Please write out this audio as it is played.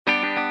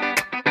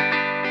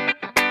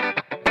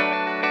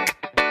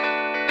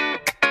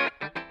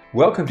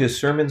Welcome to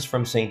Sermons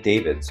from St.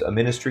 David's, a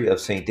ministry of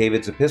St.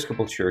 David's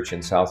Episcopal Church in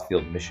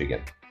Southfield,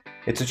 Michigan.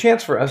 It's a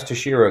chance for us to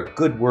share a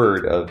good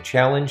word of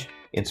challenge,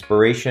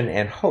 inspiration,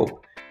 and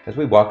hope as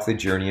we walk the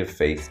journey of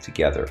faith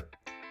together.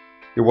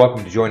 You're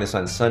welcome to join us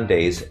on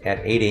Sundays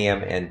at 8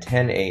 a.m. and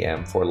 10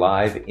 a.m. for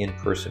live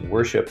in-person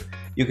worship.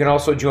 You can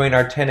also join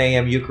our 10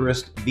 a.m.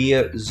 Eucharist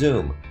via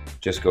Zoom.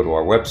 Just go to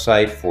our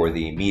website for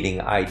the meeting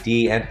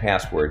ID and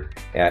password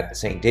at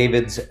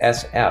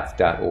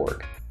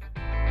stdavidssf.org.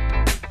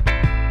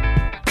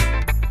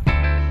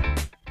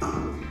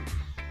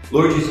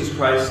 Lord Jesus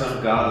Christ, Son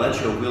of God,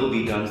 let your will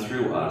be done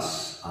through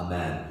us.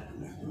 Amen.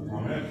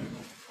 Amen.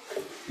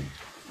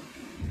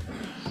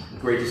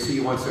 Great to see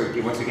you once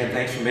again.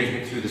 Thanks for making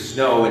it through the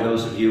snow, and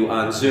those of you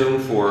on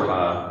Zoom for,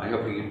 I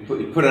hope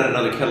you put on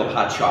another kettle of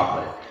hot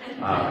chocolate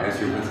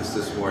as you're with us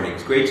this morning.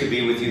 It's great to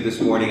be with you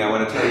this morning. I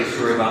want to tell you a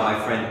story about my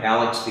friend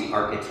Alex the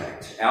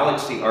architect.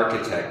 Alex the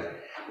architect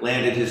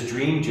landed his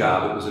dream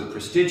job. It was a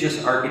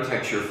prestigious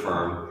architecture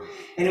firm,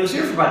 and he was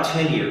there for about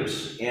 10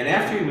 years. And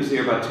after he was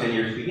there about 10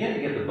 years, he began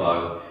to get the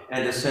bug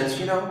and the sense,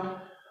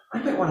 I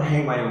might want to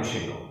hang my own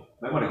shingle.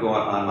 I might want to go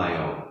out on my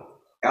own.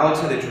 Alex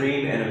had a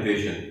dream and a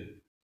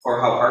vision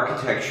for how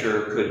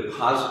architecture could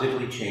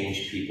positively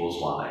change people's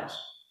lives.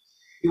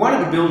 He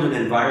wanted to build an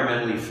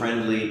environmentally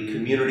friendly,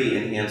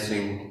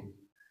 community-enhancing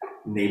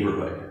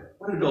neighborhood. He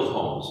wanted to build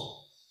homes.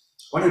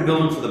 He wanted to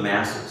build them for the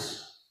masses.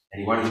 And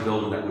he wanted to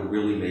build them that would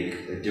really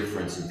make a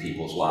difference in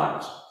people's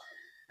lives.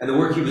 And the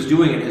work he was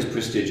doing at his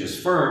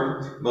prestigious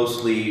firm,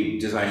 mostly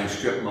designing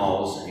strip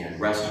malls and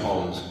rest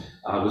homes,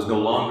 was no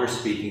longer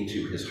speaking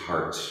to his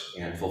heart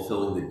and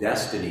fulfilling the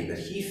destiny that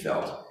he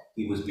felt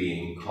he was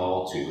being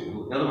called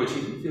to. In other words,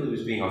 he didn't feel he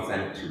was being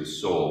authentic to his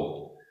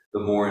soul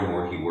the more and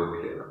more he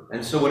worked there.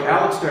 And so what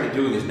Alex started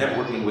doing is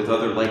networking with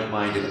other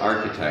like-minded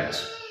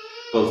architects,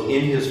 both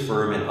in his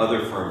firm and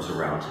other firms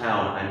around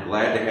town. I'm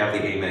glad to have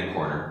the Amen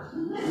Corner.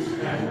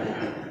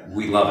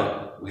 We love it.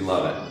 We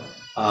love it.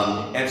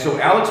 And so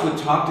Alex would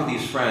talk to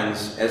these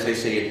friends, as I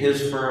say, at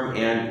his firm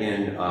and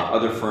in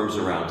other firms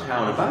around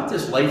town about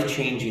this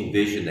life-changing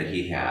vision that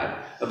he had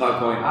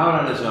about going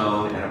out on his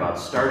own and about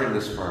starting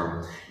this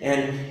firm.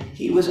 And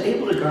he was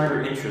able to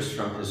garner interest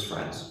from his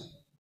friends.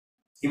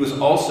 He was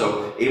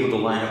also able to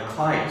line up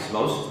clients,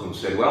 most of whom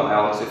said, well,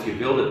 Alex, if you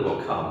build it,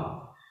 we'll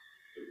come.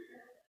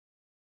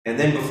 And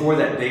then before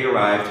that day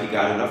arrived, he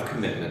got enough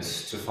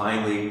commitments to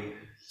finally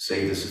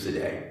say, this is the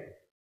day.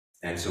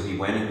 And so he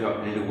went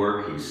into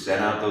work. He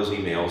sent out those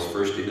emails,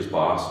 first to his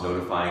boss,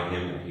 notifying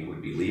him that he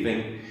would be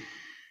leaving,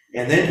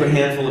 and then to a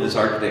handful of his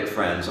architect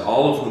friends,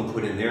 all of whom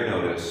put in their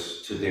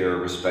notice to their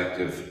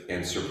respective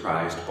and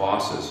surprised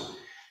bosses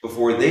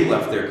before they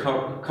left their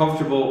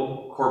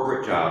comfortable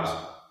corporate jobs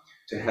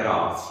to head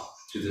off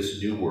to this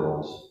new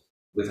world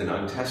with an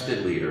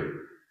untested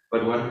leader,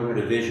 but one who had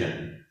a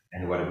vision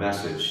and who had a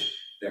message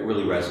that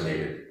really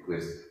resonated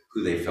with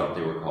who they felt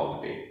they were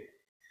called to be.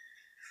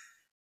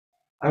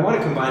 I want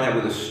to combine that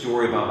with a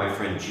story about my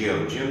friend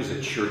Jim. Jim is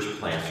a church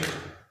planter,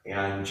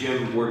 and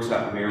Jim works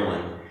out in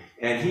Maryland,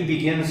 and he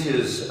begins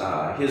his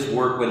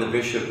work when the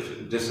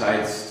bishop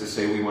decides to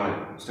say, we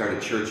want to start a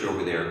church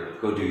over there,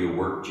 go do your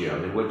work,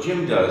 Jim. And what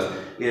Jim does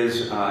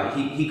is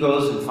he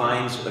goes and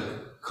finds a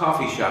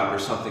coffee shop or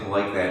something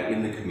like that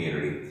in the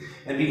community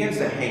and begins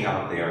to hang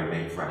out there and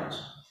make friends.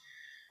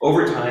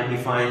 Over time, he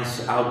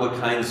finds out what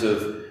kinds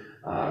of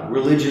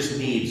religious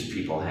needs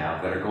people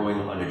have that are going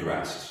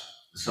unaddressed.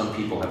 Some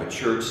people have a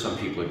church, some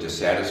people are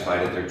dissatisfied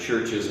at their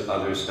churches,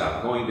 others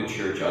stop going to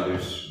church,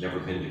 others never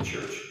been to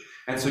church.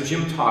 And so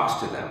Jim talks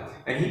to them,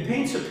 and he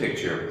paints a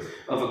picture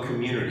of a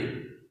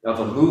community, of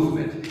a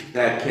movement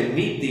that can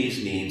meet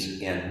these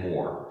needs and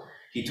more.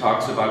 He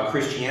talks about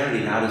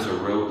Christianity not as a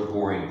rote,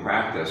 boring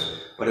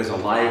practice, but as a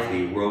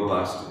lively,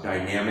 robust,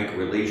 dynamic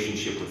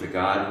relationship with a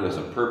God who has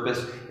a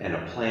purpose and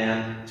a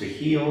plan to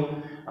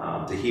heal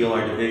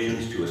our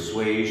divisions, to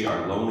assuage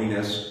our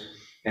loneliness,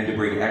 and to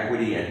bring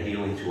equity and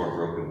healing to our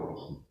broken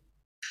world.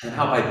 And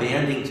how by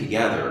banding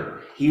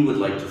together, he would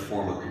like to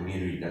form a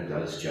community that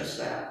does just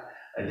that.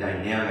 A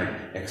dynamic,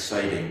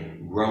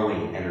 exciting,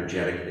 growing,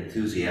 energetic,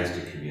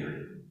 enthusiastic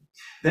community.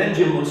 Then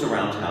Jim looks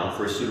around town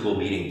for a suitable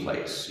meeting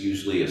place,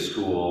 usually a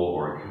school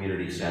or a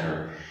community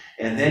center,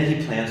 and then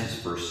he plans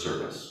his first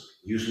service.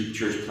 Usually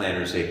church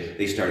planners,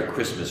 they start at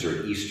Christmas or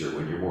at Easter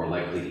when you're more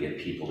likely to get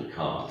people to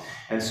come.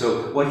 And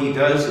so what he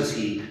does is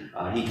he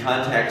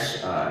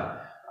contacts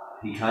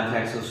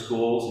those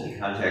schools, and he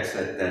contacts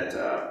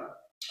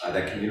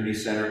that community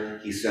center.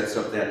 He sets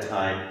up that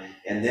time,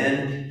 and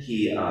then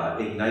he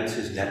ignites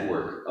his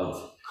network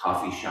of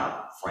coffee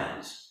shop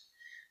friends.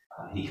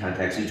 He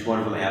contacts each one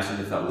of them, asks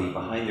them if they'll leave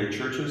behind their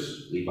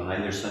churches, leave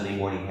behind their Sunday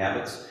morning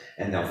habits,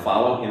 and they'll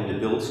follow him to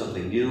build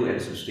something new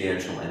and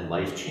substantial and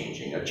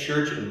life-changing, a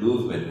church and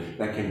movement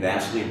that can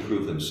vastly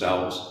improve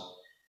themselves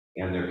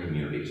and their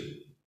communities.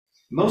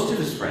 Most of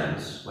his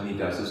friends, when he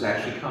does this,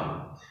 actually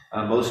come.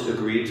 Most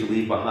agree to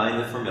leave behind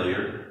the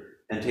familiar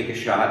and take a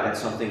shot at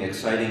something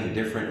exciting,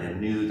 different,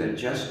 and new that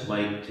just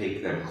might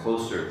take them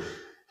closer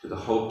to the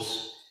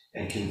hopes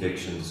and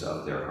convictions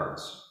of their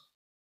hearts.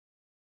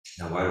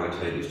 Now, why do I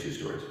tell you these two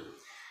stories?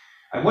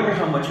 I wonder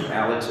how much of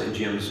Alex and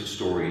Jim's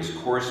stories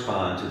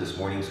correspond to this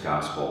morning's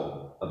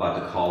gospel about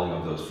the calling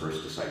of those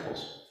first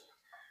disciples.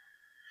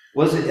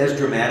 Was it as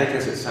dramatic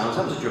as it sounds?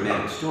 That was a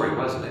dramatic story,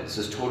 wasn't it? It's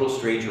this total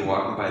stranger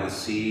walking by the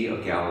Sea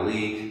of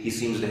Galilee. He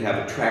seems to have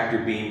a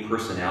tractor beam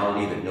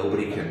personality that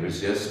nobody can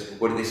resist.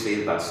 What do they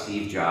say about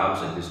Steve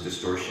Jobs and his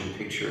distortion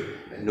picture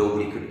that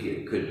nobody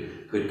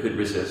could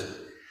resist?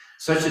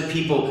 Such that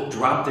people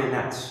dropped their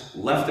nets,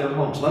 left their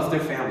homes, left their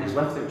families,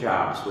 left their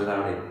jobs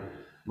without a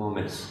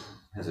moment's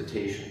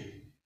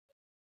hesitation.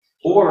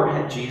 Or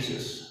had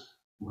Jesus,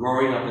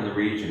 growing up in the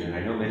region, and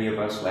I know many of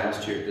us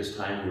last year at this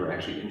time, we were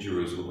actually in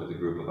Jerusalem with a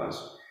group of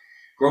us,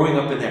 growing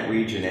up in that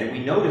region, and we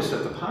noticed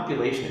that the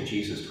population at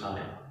Jesus'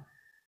 time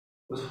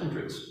was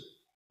hundreds,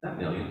 not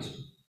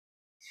millions.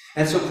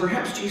 And so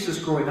perhaps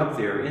Jesus, growing up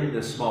there in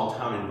this small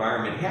town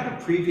environment, had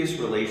a previous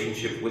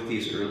relationship with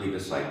these early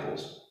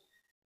disciples,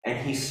 and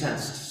he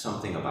sensed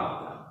something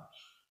about them,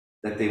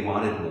 that they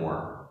wanted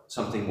more,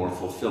 something more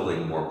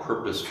fulfilling, more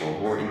purposeful,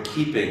 more in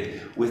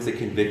keeping with the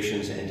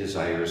convictions and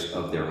desires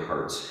of their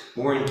hearts,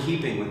 more in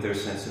keeping with their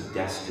sense of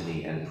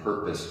destiny and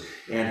purpose.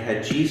 And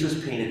had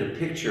Jesus painted a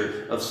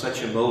picture of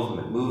such a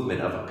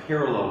movement of a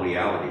parallel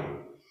reality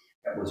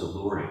that was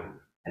alluring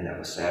and that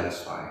was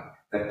satisfying,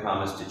 that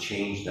promised to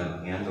change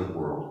them and the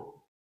world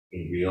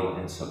in real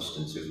and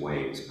substantive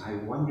ways. I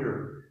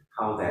wonder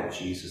how that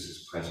Jesus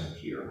is present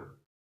here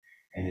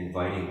and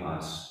inviting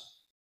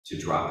us to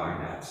drop our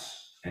nets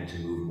and to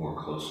move more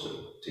closely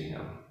to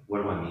him.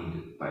 What do I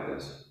mean by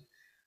this?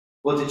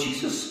 Well, did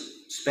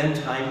Jesus spend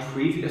time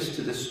previous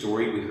to this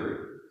story we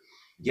heard,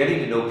 getting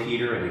to know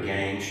Peter and the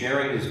gang,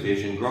 sharing his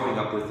vision, growing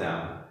up with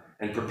them,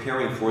 and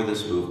preparing for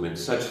this movement,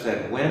 such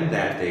that when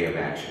that day of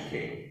action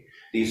came,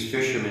 these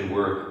fishermen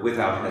were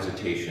without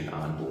hesitation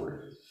on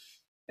board?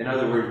 In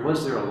other words,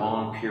 was there a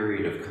long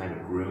period of kind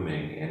of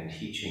grooming and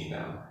teaching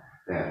them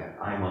that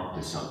I'm up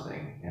to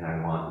something and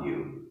I want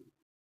you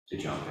to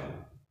jump in?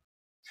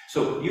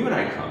 So you and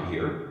I come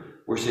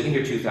here, we're sitting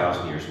here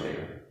 2,000 years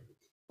later,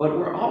 but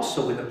we're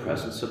also in the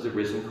presence of the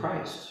risen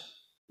Christ.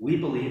 We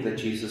believe that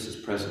Jesus is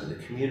present in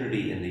the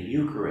community, in the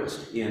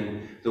Eucharist,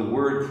 in the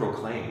word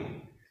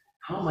proclaimed.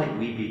 How might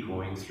we be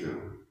going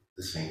through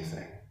the same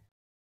thing?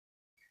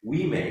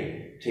 We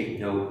may take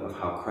note of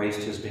how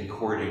Christ has been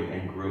courting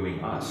and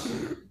grooming us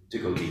to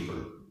go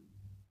deeper.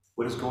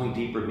 What does going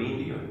deeper mean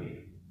to you and me?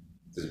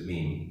 Does it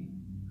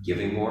mean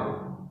giving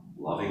more,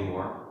 loving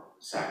more,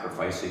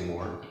 sacrificing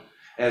more?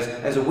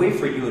 As a way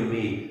for you and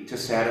me to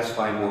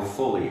satisfy more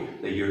fully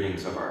the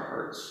yearnings of our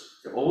hearts.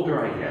 The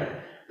older I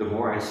get, the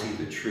more I see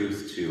the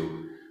truth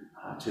to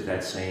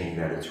that saying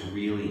that it's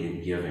really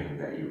in giving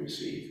that you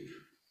receive.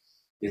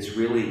 It's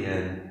really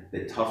in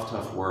the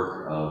tough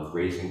work of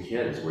raising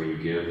kids where you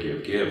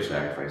give,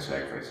 sacrifice,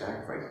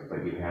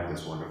 but you have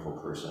this wonderful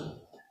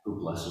person who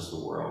blesses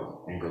the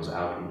world and goes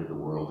out into the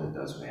world and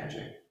does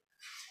magic.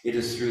 It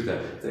is through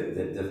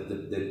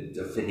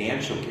the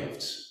financial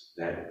gifts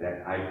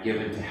that I've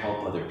given to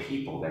help other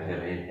people that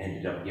have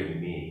ended up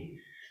giving me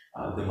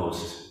the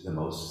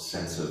most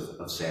sense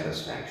of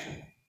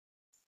satisfaction.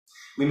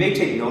 We may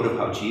take note of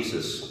how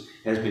Jesus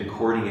has been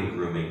courting and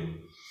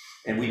grooming,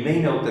 and we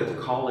may note that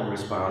the call and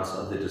response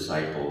of the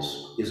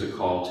disciples is a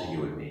call to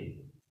you and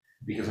me,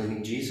 because I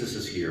think Jesus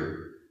is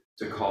here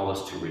to call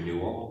us to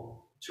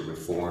renewal, to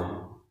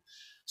reform,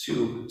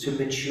 to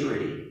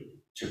maturity,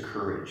 to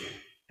courage,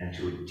 and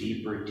to a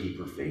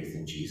deeper faith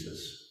in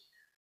Jesus.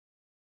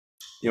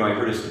 You know, I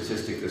heard a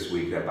statistic this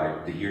week that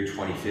by the year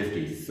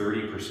 2050,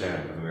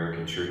 30% of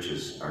American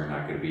churches are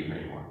not going to be here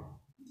anymore.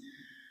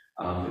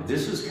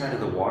 This is kind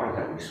of the water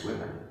that we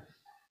swim in.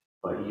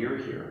 But you're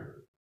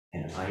here,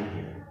 and I'm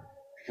here,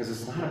 because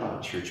it's not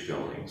about church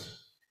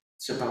buildings.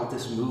 It's about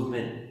this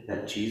movement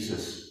that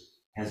Jesus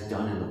has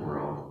done in the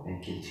world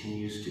and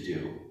continues to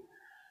do,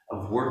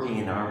 of working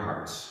in our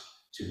hearts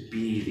to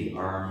be the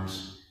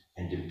arms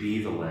and to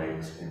be the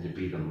legs and to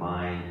be the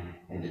mind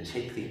and to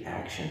take the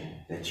action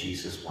that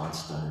Jesus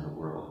wants done in the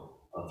world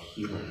of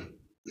healing,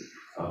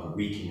 of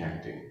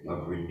reconnecting,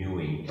 of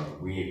renewing, of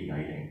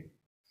reigniting.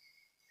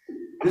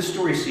 This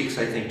story seeks,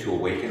 I think, to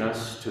awaken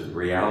us to the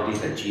reality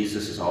that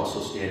Jesus is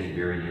also standing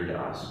very near to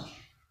us.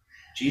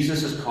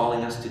 Jesus is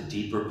calling us to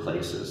deeper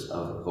places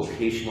of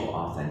vocational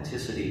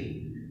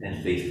authenticity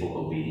and faithful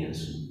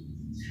obedience.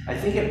 I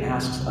think it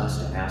asks us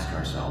to ask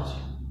ourselves,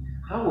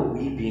 how are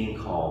we being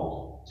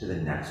called to the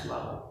next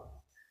level?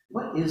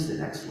 What is the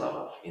next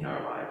level in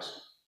our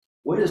lives?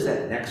 What is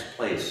that next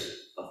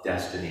place of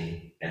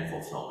destiny and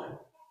fulfillment?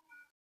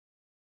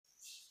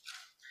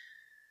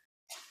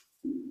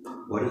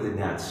 What are the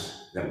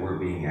nets that we're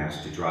being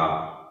asked to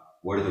drop?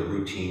 What are the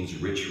routines,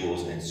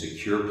 rituals, and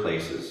secure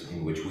places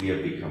in which we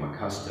have become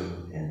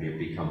accustomed and have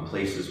become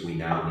places we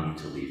now need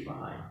to leave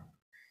behind?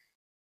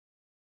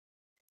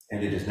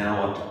 And it is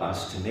now up to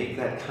us to make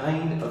that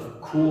kind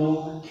of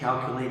cool,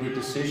 calculated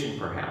decision,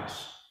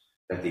 perhaps,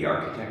 that the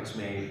architects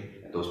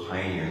made, that those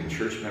pioneering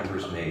church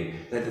members made,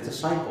 that the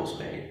disciples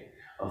made,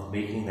 of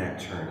making that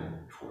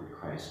turn toward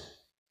Christ.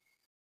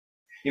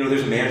 You know,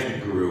 there's a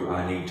management guru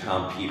named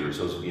Tom Peters.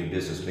 Those of you in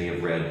business may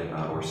have read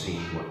or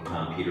seen what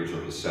Tom Peters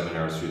or his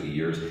seminars through the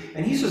years.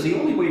 And he says the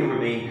only way to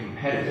remain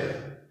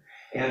competitive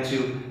and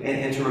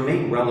to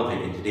remain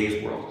relevant in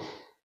today's world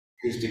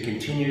is to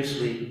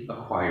continuously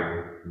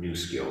acquire new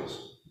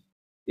skills.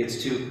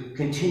 It's to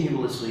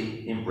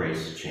continuously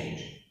embrace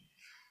change.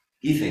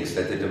 He thinks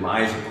that the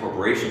demise of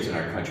corporations in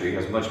our country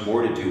has much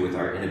more to do with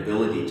our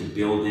inability to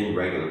build in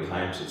regular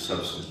times of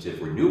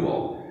substantive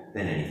renewal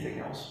than anything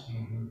else.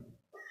 Mm-hmm.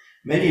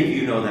 Many of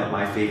you know that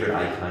my favorite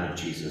icon of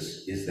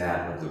Jesus is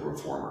that of the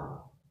reformer.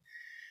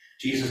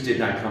 Jesus did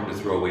not come to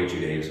throw away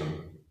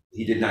Judaism.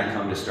 He did not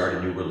come to start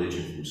a new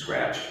religion from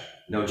scratch.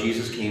 No,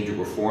 Jesus came to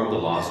reform the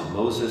laws of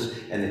Moses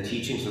and the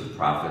teachings of the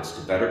prophets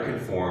to better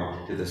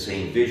conform to the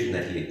same vision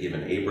that he had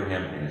given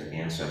Abraham and his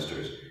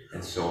ancestors,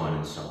 and so on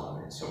and so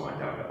on and so on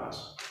down to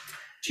us.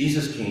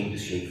 Jesus came to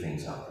shake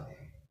things up.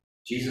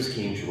 Jesus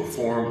came to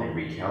reform and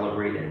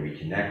recalibrate and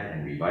reconnect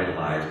and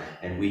revitalize,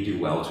 and we do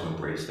well to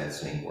embrace that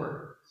same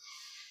word.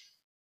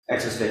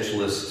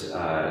 Existentialist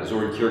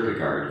Søren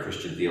Kierkegaard,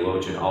 Christian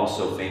theologian,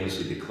 also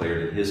famously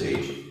declared in his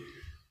age,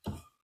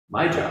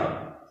 "My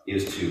job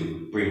is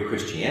to bring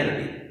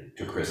Christianity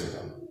to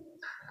Christendom."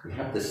 We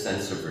have this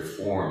sense of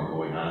reform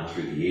going on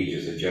through the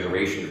ages. A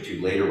generation or two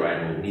later,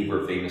 Reinhold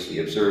Niebuhr famously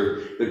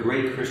observed, the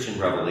great Christian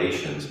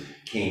revelations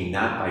came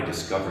not by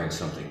discovering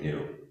something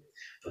new,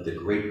 but the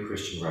great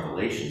Christian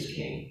revelations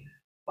came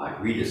by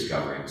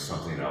rediscovering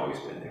something that had always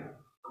been there.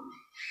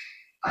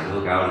 I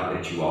look out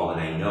at you all, and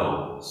I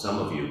know some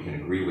of you can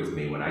agree with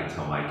me when I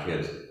tell my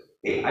kids,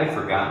 hey, I've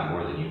forgotten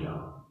more than you know.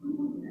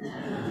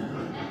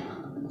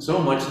 So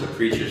much of the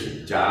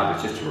preacher's job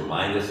is just to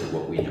remind us of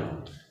what we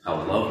know,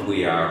 how loved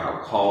we are, how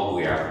called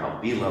we are,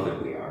 how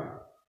beloved we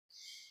are.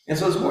 And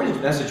so this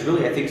morning's message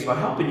really, I think, is about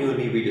helping you and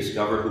me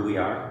rediscover who we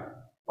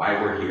are,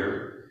 why we're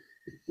here,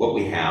 what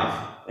we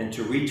have, and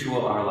to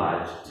retool our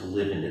lives to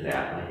live into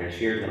that. Like I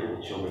shared in that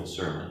little children's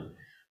sermon,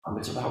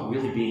 it's about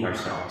really being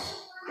ourselves.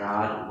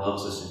 God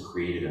loves us and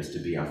created us to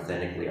be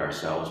authentically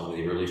ourselves. One of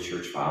the earliest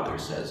church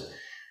fathers says,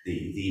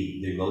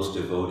 the most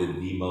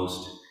devoted, the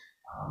most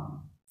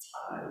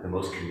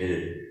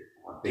committed,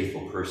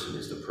 faithful person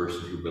is the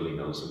person who really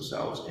knows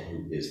themselves and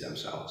who is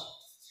themselves.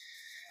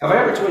 Have I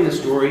ever told you the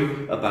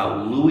story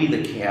about Louis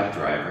the cab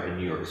driver in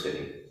New York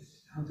City?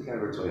 I don't think I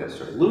ever told you that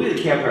story. Louis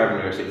the cab driver in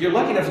New York City. If you're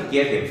lucky enough to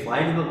get him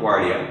flying to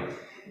LaGuardia,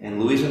 and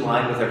Louis in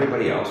line with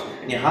everybody else,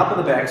 and you hop in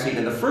the back seat,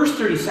 and the first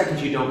 30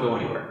 seconds you don't go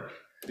anywhere.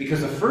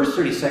 Because the first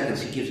 30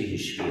 seconds he gives you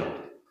his spiel.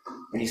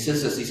 And he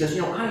says this, he says,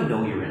 I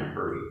know you're in a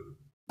hurry.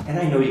 And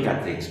I know you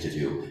got things to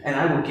do. And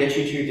I will get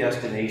you to your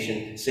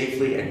destination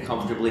safely and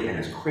comfortably and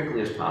as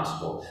quickly as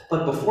possible.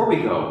 But before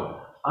we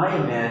go, I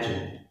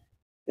imagine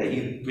that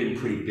you've been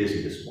pretty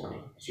busy this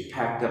morning. As you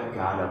packed up,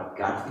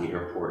 got to the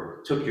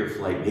airport, took your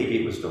flight,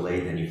 maybe it was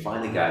delayed, then you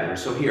finally got here.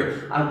 So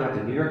here, I've got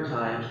the New York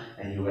Times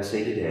and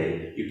USA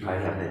Today. You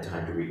probably haven't had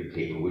time to read the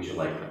paper. Would you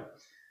like them?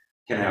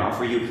 Can I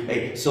offer you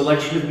a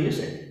selection of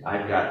music?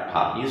 I've got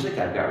pop music,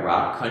 I've got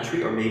rock,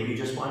 country, or maybe you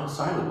just want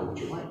silent. What would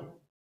you like?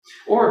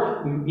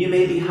 Or you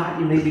may be hot,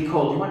 you may be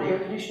cold. Do you want air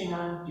conditioning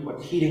on? Do you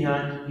want heating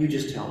on? You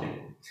just tell me.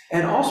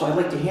 And also, I'd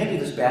like to hand you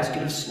this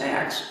basket of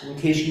snacks in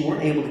case you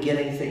weren't able to get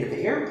anything at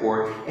the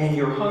airport and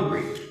you're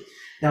hungry.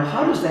 Now,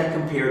 how does that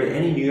compare to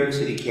any New York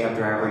City cab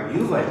driver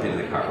you've been in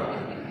the car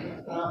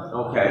with?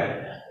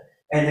 Okay.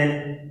 And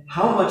then,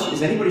 how much,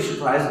 is anybody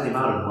surprised at the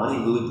amount of money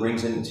Louis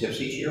brings in tips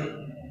each year?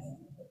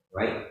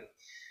 Right?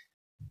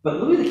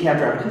 But Louis the cab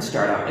driver didn't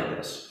start out like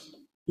this.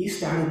 He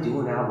started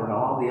doing out what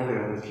all the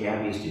other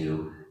cabbies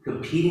do,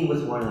 competing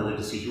with one another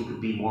to see who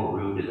could be more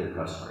rude to their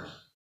customers.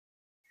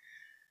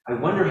 I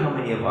wonder how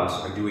many of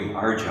us are doing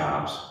our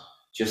jobs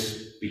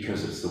just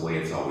because it's the way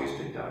it's always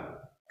been done.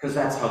 Because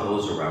that's how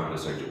those around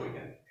us are doing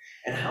it.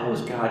 And how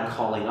is God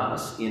calling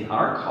us in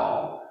our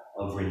call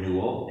of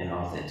renewal and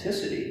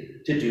authenticity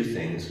to do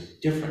things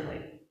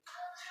differently?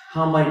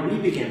 How might we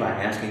begin by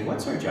asking,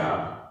 what's our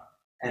job?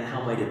 And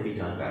how might it be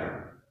done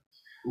better?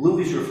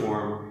 Louis'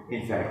 reform,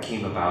 in fact,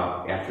 came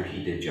about after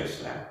he did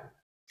just that.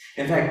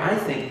 In fact, I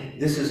think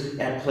this is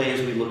at play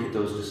as we look at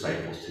those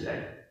disciples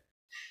today.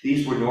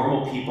 These were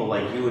normal people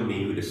like you and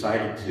me who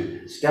decided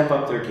to step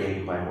up their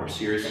game by more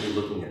seriously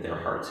looking at their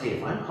hearts. Hey,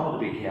 if I'm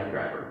called to be a cab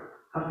driver,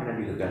 how can I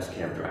be the best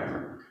cab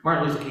driver?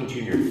 Martin Luther King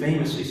Jr.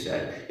 famously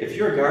said, if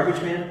you're a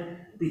garbage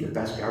man, be the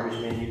best garbage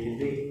man you can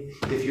be.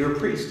 If you're a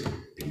priest,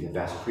 be the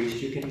best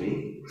priest you can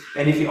be.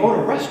 And if you own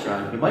a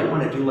restaurant, you might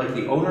want to do like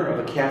the owner of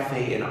a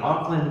cafe in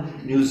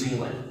Auckland, New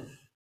Zealand.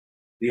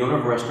 The owner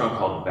of a restaurant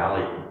called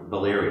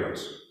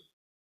Valerios.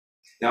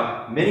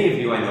 Now, many of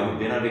you I know have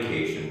been on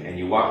vacation and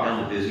you walk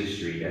down the busy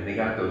street and they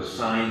got those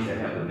signs that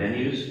have the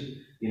menus.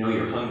 You know,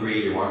 you're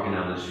hungry, you're walking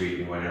down the street and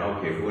you're wondering,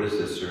 okay, what does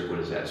this serve? What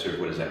does that serve?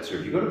 What does that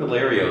serve? You go to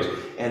Valerios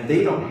and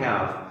they don't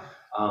have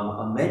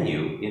a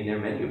menu in their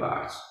menu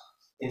box.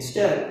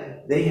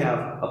 Instead, they have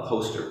a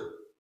poster,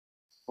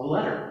 a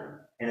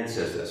letter, and it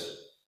says this.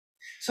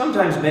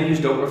 Sometimes menus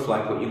don't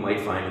reflect what you might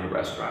find in a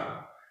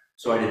restaurant,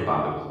 so I didn't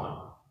bother with one.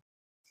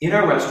 In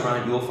our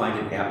restaurant, you'll find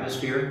an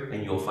atmosphere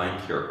and you'll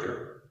find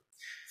character.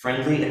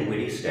 Friendly and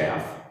witty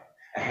staff,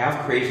 a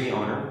half-crazy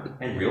owner,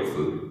 and real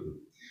food.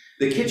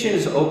 The kitchen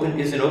is an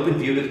open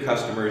view to the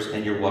customers,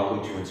 and you're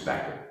welcome to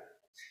inspect it.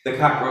 The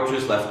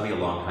cockroaches left me a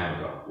long time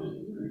ago.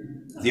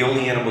 The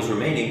only animals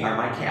remaining are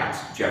my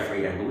cats,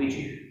 Jeffrey and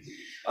Luigi.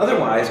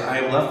 Otherwise, I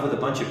am left with a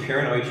bunch of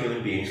paranoid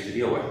human beings to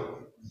deal with.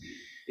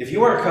 If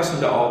you are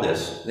accustomed to all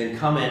this, then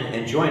come in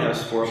and join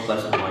us for a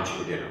pleasant lunch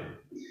or dinner.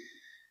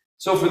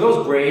 So for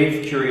those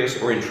brave,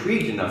 curious, or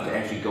intrigued enough to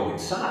actually go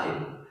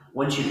inside,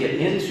 once you get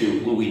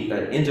into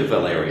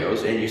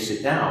Valerio's and you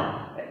sit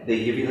down,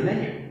 they give you the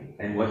menu.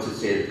 And what's it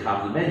say at the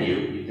top of the menu?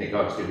 You think,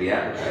 oh, it's going to be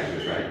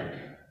appetizers, right?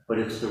 But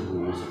it's the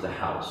rules of the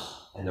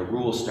house. And the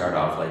rules start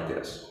off like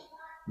this.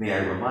 May I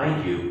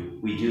remind you,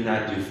 we do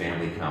not do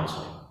family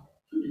counseling.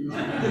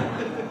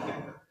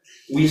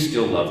 We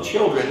still love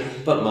children,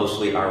 but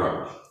mostly our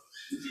own.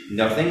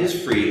 Nothing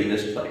is free in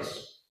this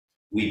place.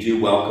 We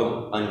do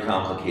welcome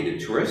uncomplicated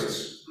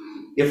tourists.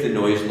 If the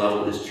noise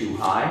level is too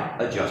high,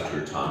 adjust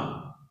your tongue.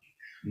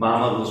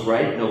 Mama was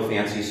right, no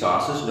fancy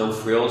sauces, no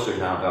frills or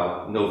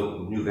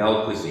no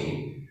nouvelle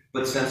cuisine,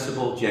 but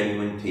sensible,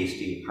 genuine,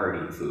 tasty,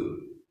 hearty food.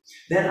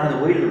 Then on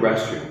the way to the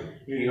restroom,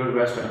 you go to the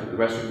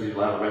restroom, there's a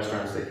lot of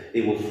restaurants that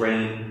they will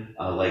frame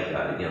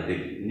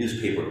the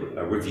newspaper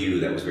review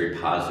that was very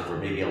positive, or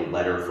maybe a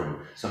letter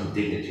from some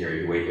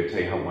dignitary who could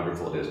tell you how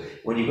wonderful it is.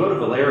 When you go to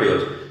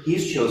Valerio's,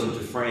 he's chosen to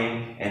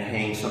frame and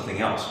hang something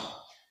else,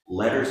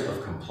 letters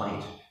of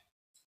complaint.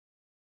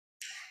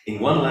 In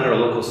one letter, a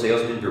local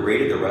salesman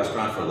berated the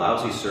restaurant for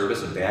lousy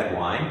service and bad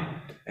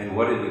wine. And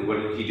what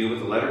did he do with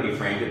the letter? He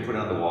framed it and put it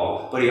on the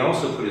wall, but he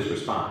also put his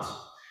response.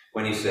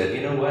 When he said,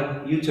 you know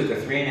what, you took a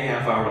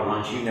 3.5-hour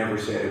lunch, you never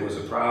said it was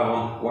a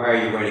problem, why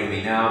are you writing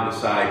me now?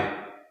 Besides,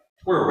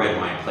 we're a red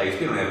wine place,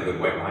 we don't have a good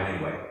white wine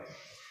anyway.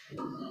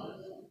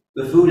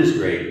 The food is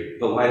great,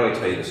 but why do I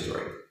tell you the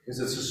story? Because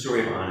it's a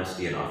story of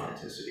honesty and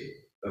authenticity,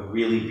 of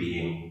really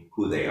being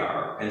who they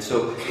are. And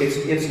so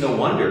it's no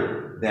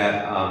wonder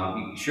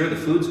that, sure, the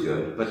food's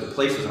good, but the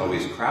place is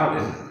always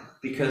crowded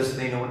because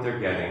they know what they're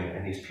getting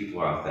and these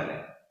people are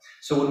authentic.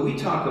 So when we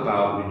talk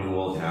about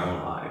renewal in our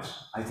own lives,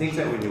 I think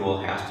that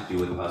renewal has to do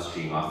with us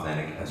being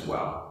authentic as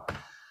well.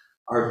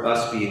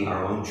 Us being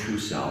our own true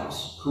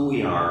selves, who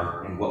we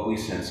are and what we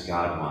sense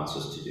God wants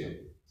us to do.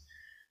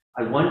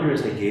 I wonder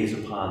as I gaze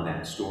upon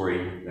that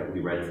story that we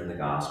read from the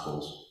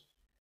Gospels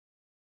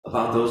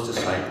about those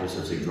disciples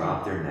as they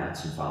dropped their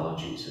nets and followed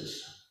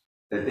Jesus,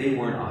 that they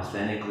weren't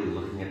authentically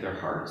looking at their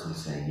hearts and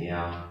saying,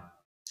 yeah,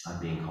 I'm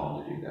being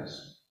called to do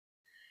this.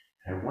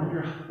 And I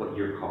wonder what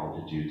you're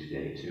called to do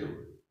today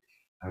too.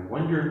 I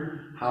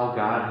wonder how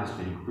God has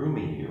been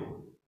grooming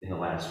you in the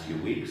last few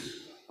weeks,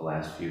 the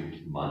last few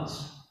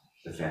months,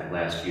 the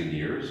last few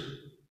years,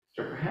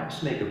 to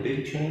perhaps make a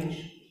big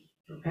change,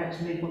 or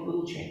perhaps make a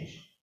little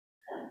change.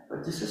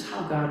 But this is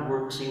how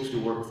God seems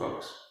to work,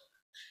 folks.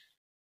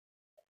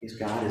 Is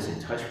God is in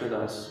touch with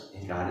us,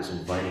 and God is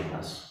inviting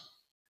us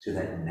to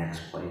that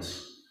next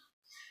place.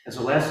 And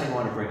so, last thing I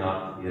want to bring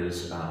up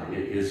is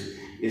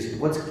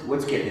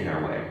what's getting in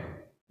our way,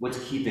 what's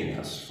keeping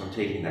us from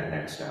taking that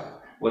next step.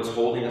 What's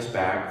holding us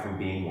back from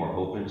being more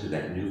open to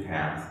that new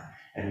path,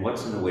 and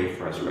what's in the way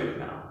for us right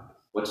now?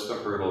 What's the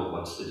hurdle?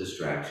 What's the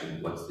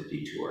distraction? What's the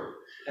detour?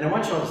 And I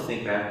want you all to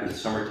think back to the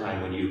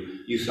summertime when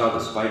you saw the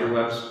spider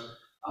webs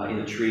in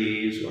the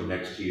trees or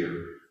next to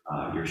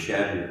your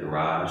shed, your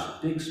garage,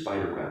 big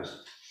spider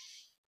webs.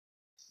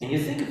 And you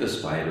think of a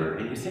spider,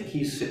 and you think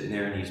he's sitting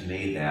there and he's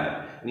made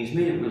that, and he's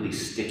made it really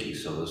sticky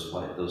so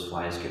those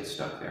flies get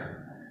stuck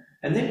there.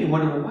 And then you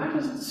wonder, well, why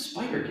doesn't the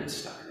spider get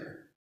stuck there?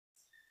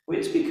 Well,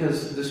 it's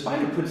because the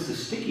spider puts the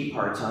sticky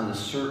parts on the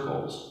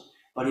circles,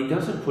 but he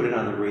doesn't put it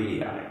on the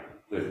radii,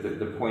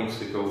 the points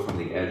that go from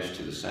the edge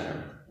to the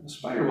center. The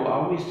spider will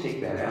always take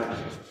that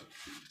avenue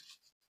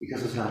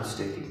because it's not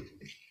sticky.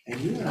 And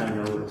you and I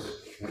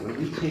notice that when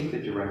we take the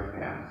direct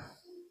path,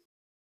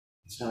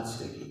 it's not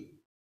sticky.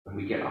 When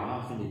we get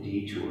off into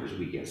detours,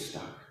 we get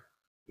stuck.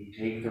 We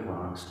take the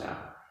wrong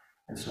step.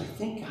 And so I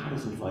think God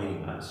is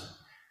inviting us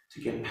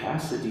to get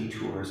past the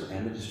detours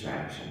and the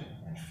distraction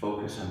and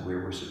focus on where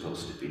we're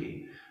supposed to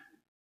be,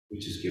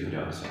 which is given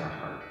to us in our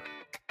heart.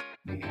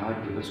 May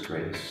God give us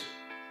grace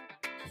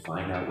to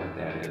find out what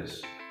that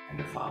is and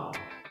to follow.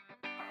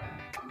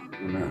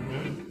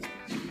 Amen.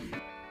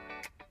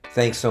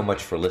 Thanks so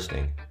much for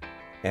listening.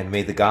 And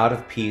may the God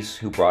of peace,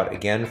 who brought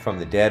again from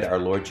the dead our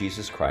Lord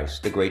Jesus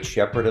Christ, the great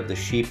shepherd of the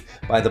sheep,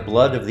 by the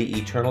blood of the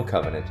eternal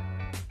covenant,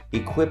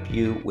 equip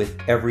you with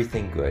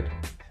everything good,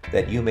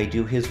 that you may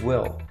do his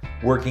will,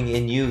 working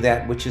in you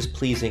that which is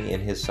pleasing in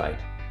his sight.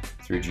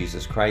 Through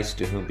Jesus Christ,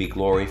 to whom be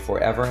glory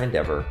forever and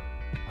ever.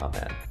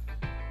 Amen.